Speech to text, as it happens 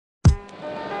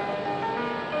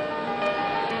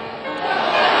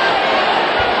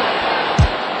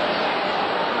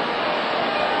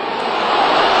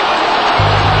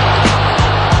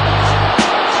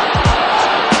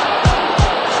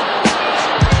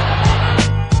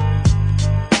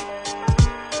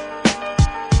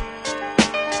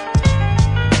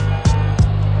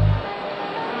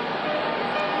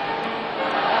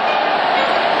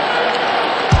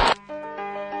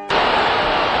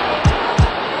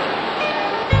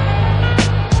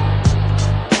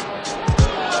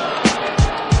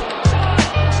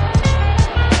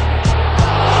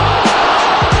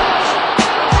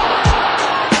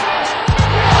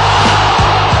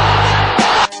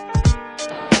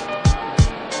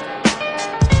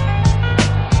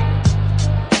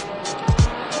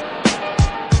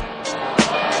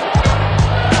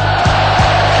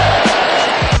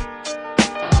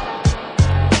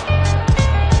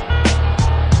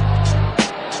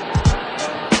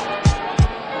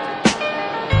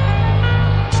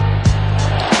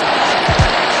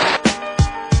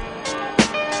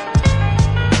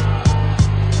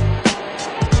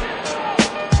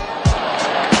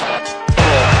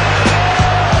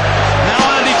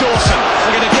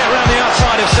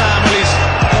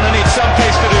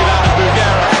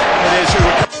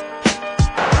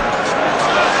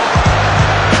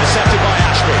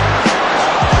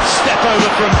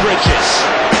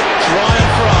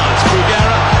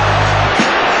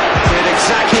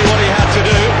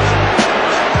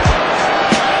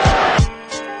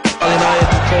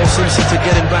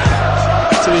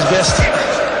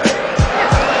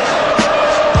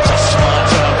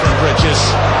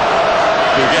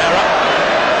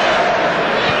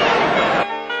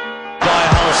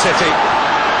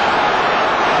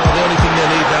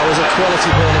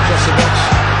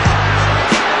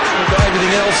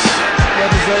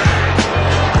nicely.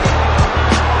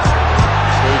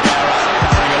 Bougherra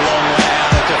coming a long way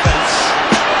out of defence.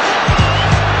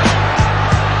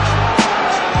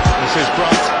 This is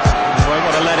Brunt. We won't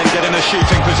want to let him get in a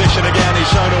shooting position again.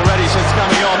 He's shown already since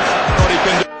coming on what he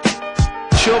can do.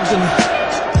 Shoved and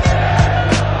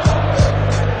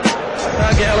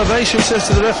can't get elevation, says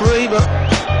to the referee, but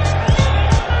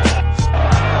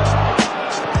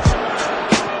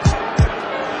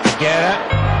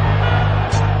Bougherra.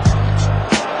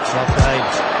 Well played.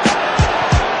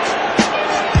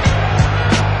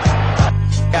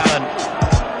 Allen.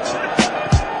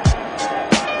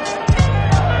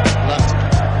 Lunt.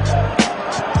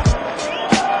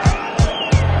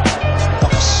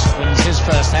 Fox wins his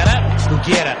first header.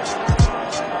 Bougherra.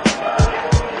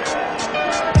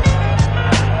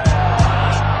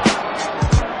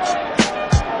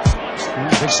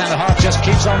 Big centre half just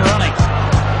keeps on running.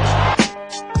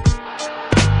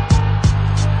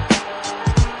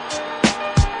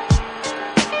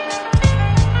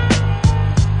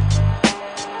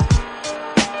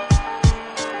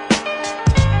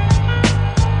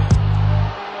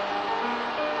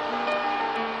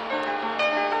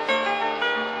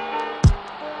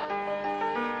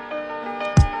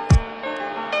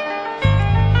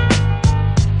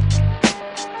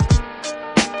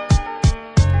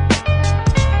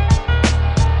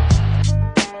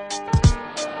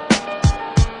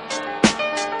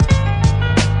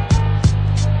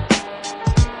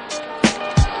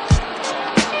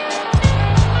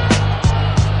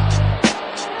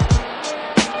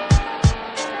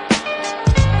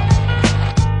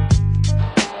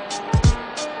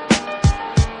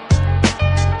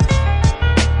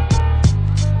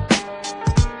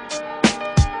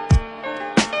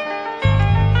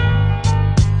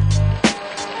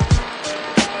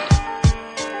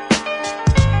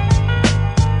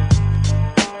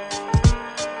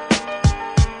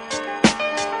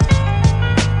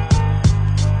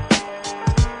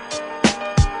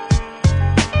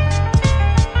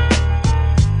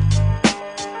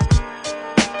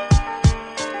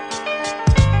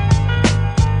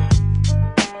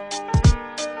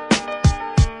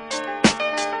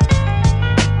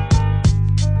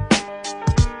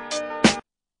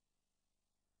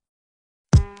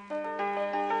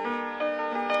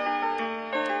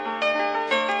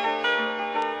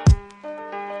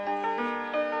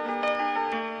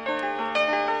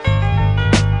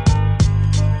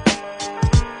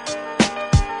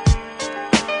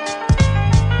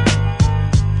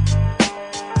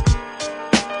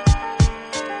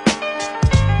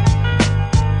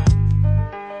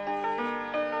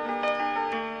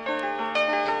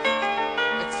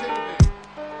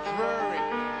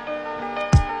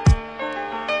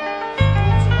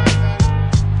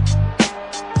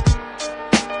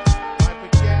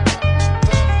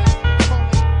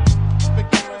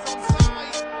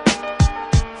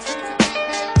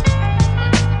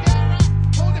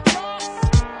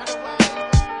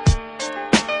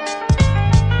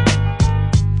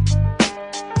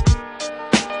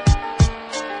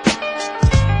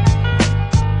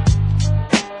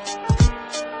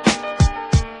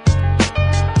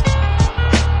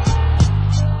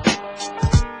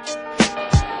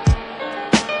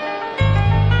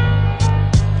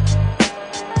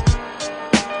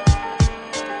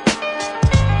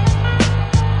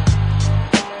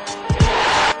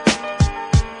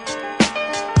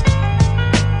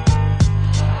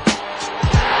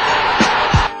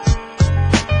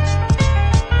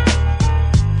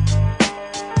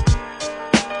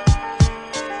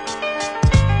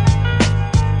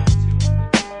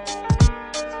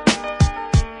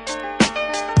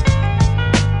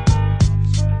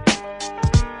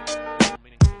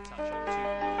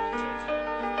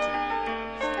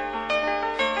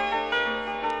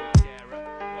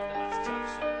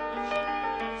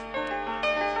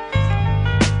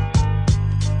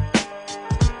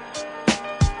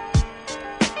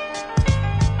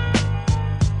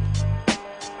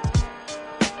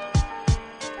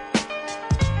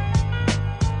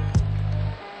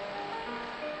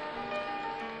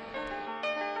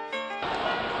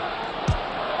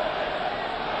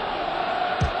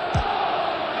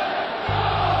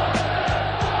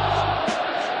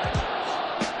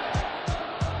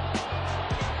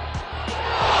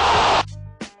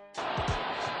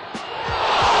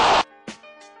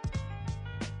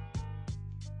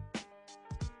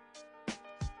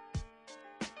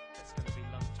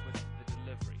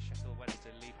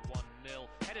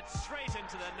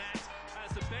 into the net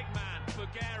as the big man,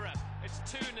 Bougherra. It's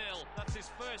 2-0. That's his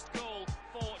first goal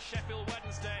for Sheffield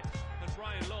Wednesday. And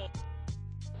Brian Law.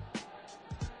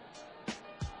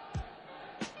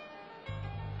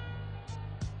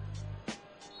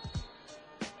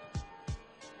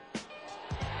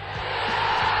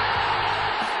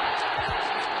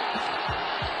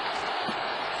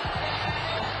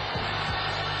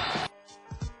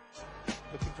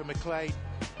 McLean.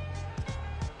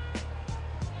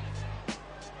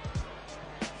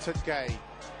 To Gay.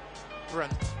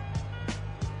 Brunt.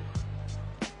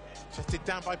 Chested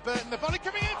down by Burton. The volley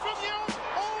coming in from Young.